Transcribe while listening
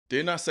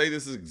Didn't I say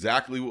this is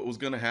exactly what was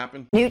going to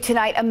happen? New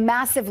tonight, a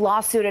massive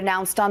lawsuit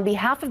announced on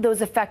behalf of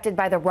those affected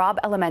by the Robb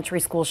Elementary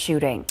School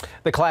shooting.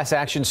 The class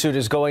action suit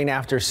is going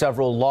after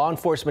several law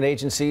enforcement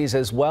agencies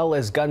as well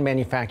as gun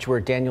manufacturer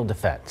Daniel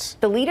Defense.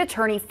 The lead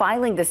attorney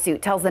filing the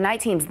suit tells the Night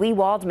Team's Lee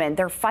Waldman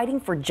they're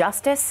fighting for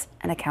justice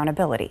and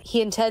accountability.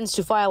 He intends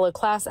to file a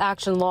class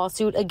action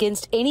lawsuit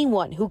against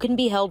anyone who can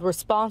be held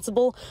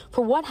responsible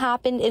for what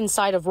happened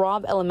inside of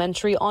Robb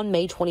Elementary on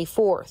May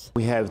 24th.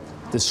 We have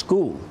the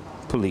school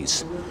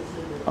police.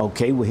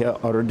 Okay, we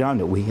have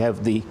Arredondo, we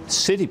have the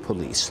city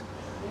police,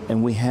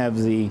 and we have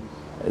the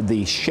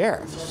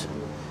sheriffs,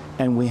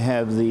 and we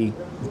have the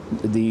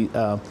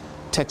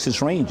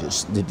Texas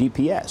Rangers, the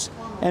DPS,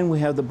 and we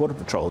have the Border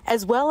Patrol.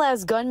 As well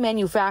as gun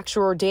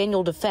manufacturer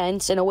Daniel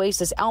Defense in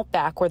Oasis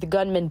Outback, where the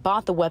gunman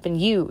bought the weapon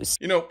used.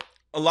 You know,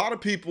 a lot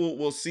of people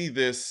will see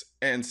this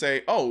and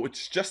say, oh,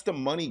 it's just a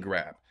money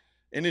grab.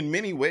 And in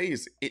many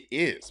ways, it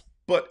is.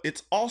 But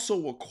it's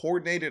also a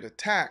coordinated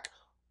attack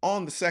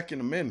on the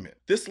Second Amendment.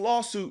 This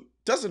lawsuit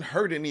doesn't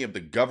hurt any of the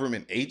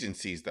government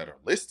agencies that are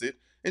listed.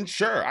 And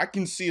sure, I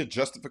can see a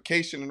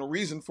justification and a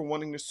reason for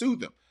wanting to sue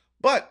them.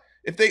 But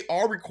if they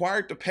are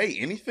required to pay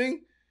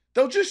anything,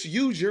 they'll just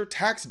use your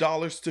tax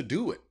dollars to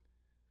do it.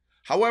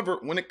 However,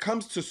 when it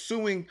comes to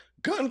suing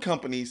gun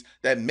companies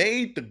that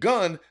made the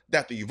gun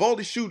that the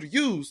Uvalde shooter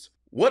used,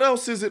 what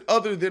else is it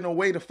other than a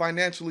way to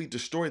financially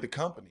destroy the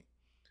company?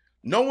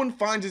 No one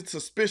finds it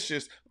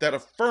suspicious that a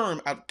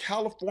firm out of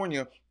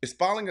California is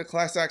filing a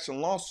class action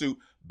lawsuit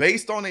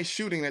based on a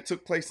shooting that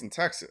took place in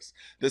Texas.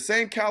 The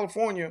same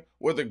California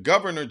where the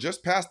governor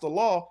just passed a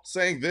law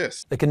saying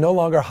this. They can no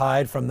longer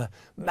hide from the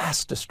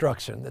mass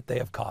destruction that they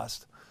have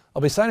caused.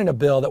 I'll be signing a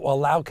bill that will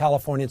allow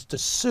Californians to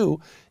sue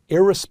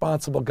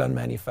irresponsible gun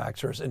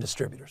manufacturers and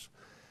distributors.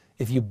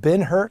 If you've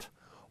been hurt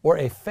or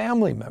a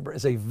family member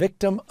is a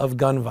victim of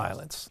gun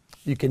violence,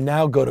 you can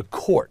now go to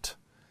court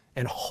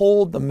and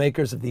hold the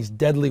makers of these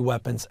deadly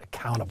weapons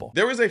accountable.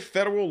 There is a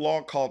federal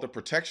law called the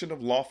Protection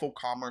of Lawful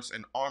Commerce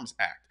and Arms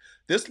Act.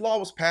 This law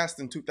was passed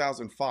in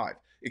 2005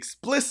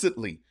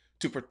 explicitly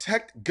to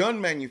protect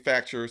gun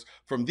manufacturers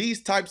from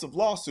these types of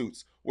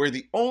lawsuits where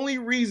the only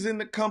reason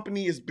the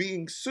company is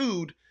being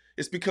sued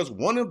is because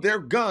one of their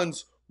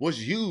guns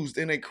was used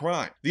in a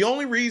crime. The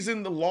only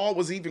reason the law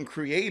was even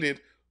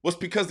created was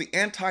because the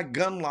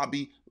anti-gun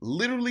lobby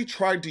literally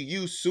tried to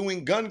use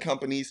suing gun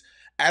companies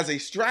as a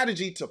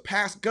strategy to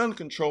pass gun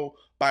control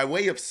by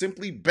way of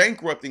simply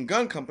bankrupting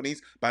gun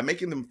companies by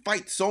making them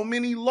fight so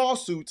many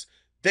lawsuits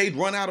they'd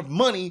run out of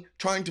money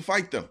trying to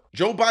fight them.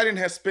 Joe Biden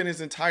has spent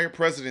his entire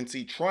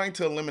presidency trying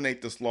to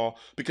eliminate this law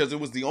because it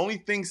was the only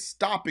thing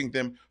stopping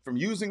them from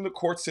using the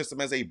court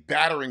system as a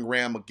battering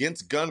ram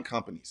against gun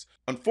companies.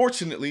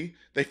 Unfortunately,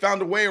 they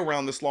found a way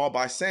around this law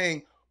by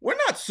saying, we're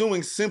not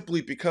suing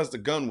simply because the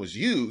gun was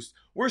used.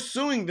 We're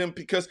suing them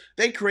because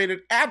they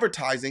created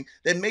advertising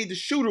that made the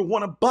shooter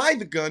want to buy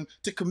the gun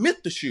to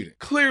commit the shooting.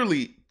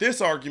 Clearly, this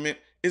argument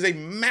is a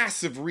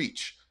massive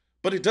reach,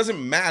 but it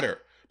doesn't matter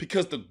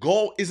because the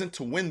goal isn't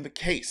to win the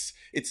case.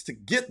 It's to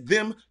get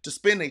them to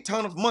spend a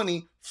ton of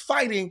money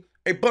fighting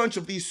a bunch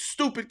of these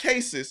stupid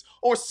cases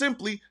or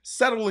simply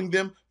settling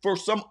them for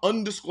some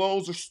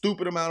undisclosed or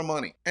stupid amount of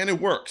money. And it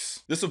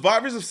works. The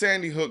survivors of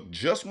Sandy Hook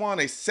just won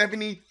a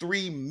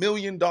 $73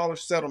 million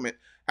settlement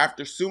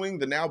after suing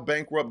the now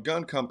bankrupt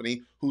gun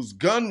company whose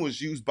gun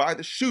was used by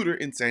the shooter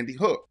in Sandy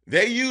Hook.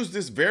 They used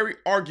this very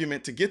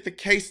argument to get the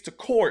case to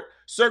court,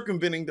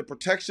 circumventing the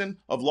Protection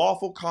of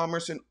Lawful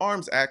Commerce and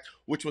Arms Act,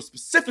 which was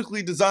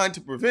specifically designed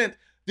to prevent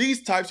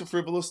these types of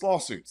frivolous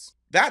lawsuits.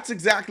 That's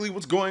exactly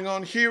what's going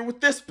on here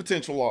with this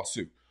potential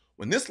lawsuit.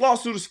 When this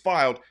lawsuit is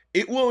filed,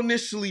 it will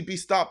initially be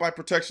stopped by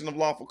Protection of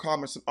Lawful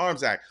Commerce and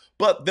Arms Act,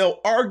 but they'll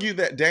argue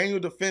that Daniel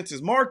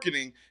Defense's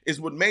marketing is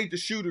what made the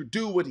shooter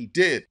do what he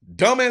did.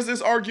 Dumb as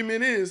this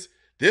argument is,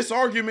 this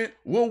argument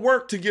will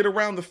work to get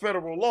around the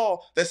federal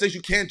law that says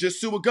you can't just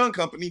sue a gun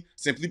company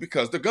simply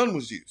because the gun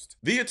was used.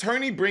 The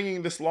attorney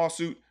bringing this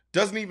lawsuit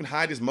doesn't even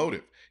hide his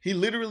motive. He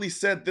literally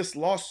said this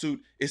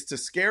lawsuit is to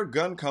scare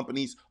gun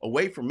companies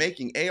away from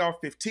making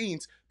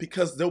AR-15s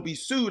because they'll be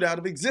sued out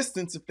of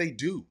existence if they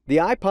do. The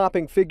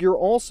eye-popping figure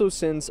also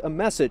sends a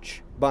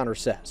message, Bonner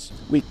says.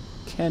 We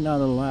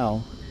cannot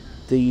allow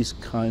these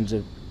kinds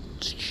of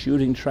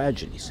shooting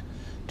tragedies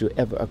to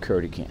ever occur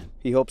again.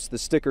 He hopes the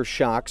sticker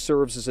shock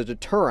serves as a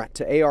deterrent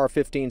to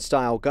AR-15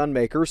 style gun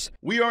makers.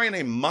 We are in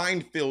a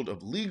minefield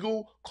of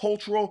legal,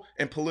 cultural,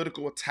 and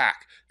political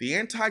attack. The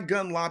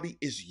anti-gun lobby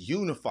is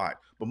unified,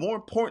 but more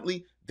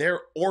importantly, they're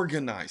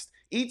organized.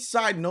 Each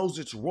side knows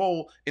its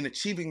role in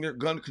achieving their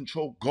gun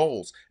control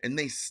goals, and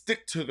they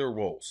stick to their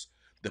roles.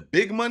 The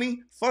big money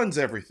funds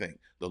everything.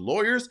 The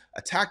lawyers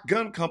attack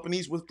gun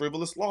companies with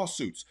frivolous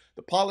lawsuits.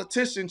 The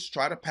politicians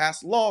try to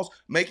pass laws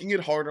making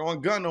it harder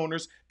on gun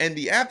owners, and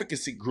the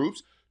advocacy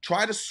groups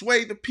try to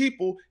sway the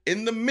people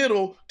in the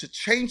middle to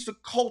change the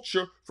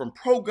culture from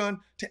pro-gun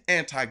to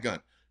anti-gun.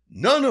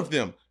 None of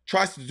them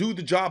tries to do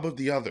the job of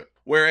the other.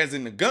 Whereas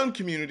in the gun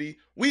community,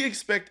 we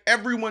expect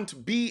everyone to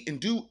be and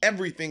do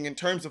everything in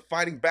terms of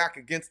fighting back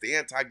against the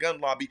anti-gun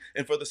lobby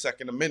and for the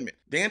Second Amendment.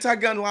 The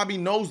anti-gun lobby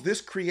knows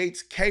this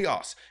creates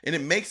chaos and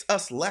it makes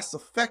us less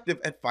effective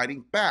at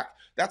fighting back.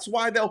 That's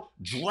why they'll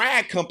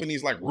drag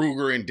companies like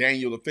Ruger and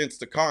Daniel Defense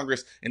to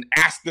Congress and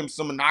ask them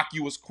some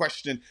innocuous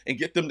question and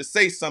get them to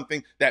say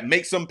something that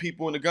makes some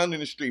people in the gun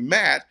industry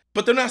mad,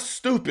 but they're not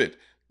stupid.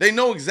 They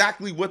know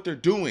exactly what they're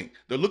doing.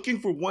 They're looking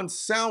for one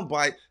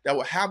soundbite that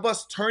will have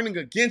us turning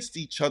against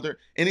each other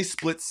in a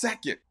split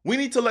second. We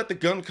need to let the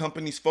gun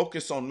companies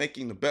focus on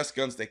making the best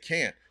guns they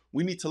can.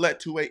 We need to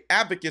let 2A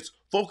advocates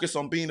focus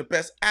on being the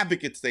best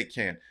advocates they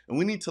can. And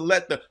we need to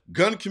let the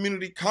gun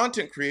community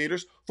content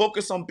creators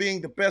focus on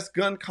being the best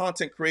gun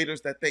content creators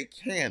that they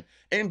can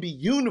and be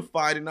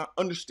unified in our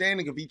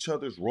understanding of each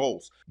other's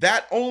roles.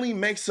 That only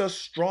makes us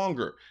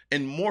stronger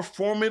and more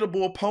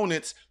formidable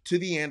opponents to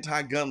the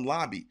anti-gun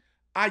lobby.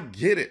 I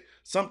get it.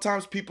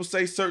 Sometimes people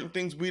say certain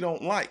things we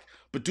don't like,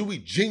 but do we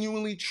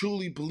genuinely,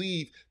 truly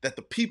believe that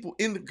the people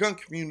in the gun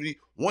community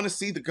want to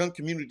see the gun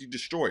community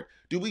destroyed?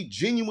 Do we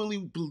genuinely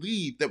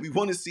believe that we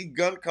want to see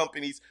gun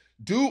companies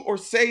do or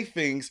say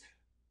things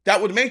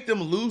that would make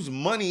them lose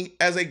money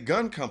as a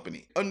gun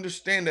company?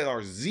 Understand that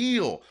our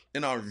zeal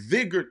and our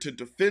vigor to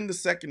defend the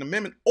Second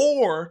Amendment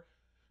or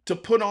to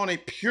put on a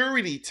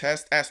purity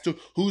test as to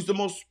who's the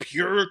most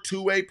pure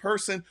 2A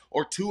person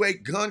or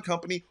 2A gun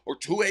company or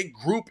 2A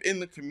group in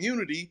the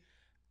community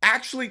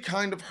actually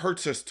kind of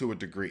hurts us to a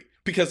degree.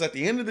 Because at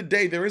the end of the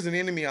day, there is an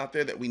enemy out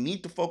there that we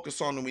need to focus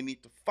on and we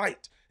need to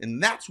fight.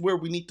 And that's where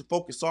we need to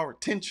focus our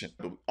attention.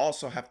 But we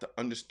also have to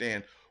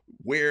understand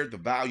where the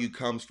value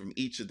comes from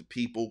each of the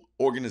people,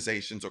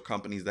 organizations, or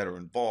companies that are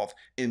involved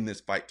in this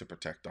fight to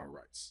protect our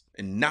rights.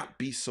 And not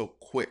be so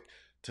quick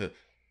to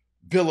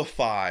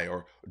vilify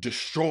or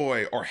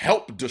destroy or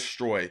help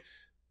destroy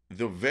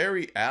the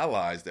very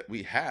allies that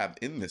we have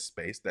in this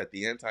space that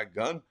the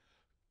anti-gun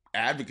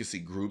advocacy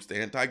groups, the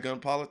anti-gun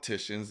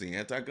politicians, the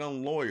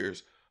anti-gun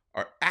lawyers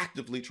are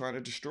actively trying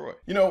to destroy.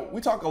 You know, we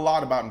talk a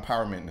lot about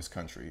empowerment in this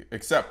country,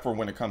 except for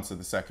when it comes to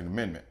the Second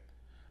Amendment.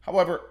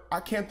 However,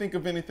 I can't think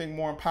of anything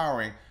more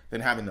empowering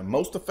than having the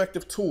most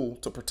effective tool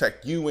to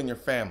protect you and your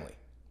family.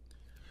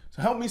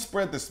 So help me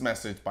spread this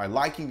message by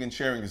liking and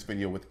sharing this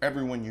video with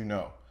everyone you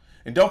know.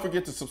 And don't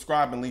forget to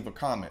subscribe and leave a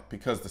comment,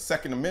 because the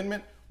Second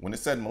Amendment, when it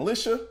said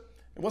militia,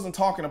 it wasn't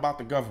talking about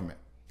the government.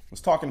 It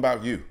was talking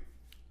about you.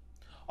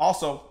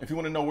 Also, if you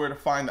want to know where to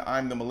find the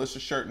I'm the Militia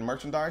shirt and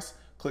merchandise,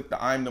 click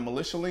the I'm the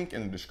Militia link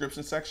in the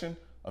description section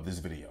of this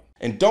video.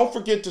 And don't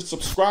forget to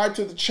subscribe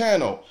to the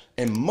channel.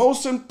 And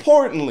most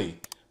importantly,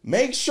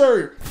 make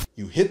sure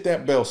you hit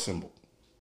that bell symbol.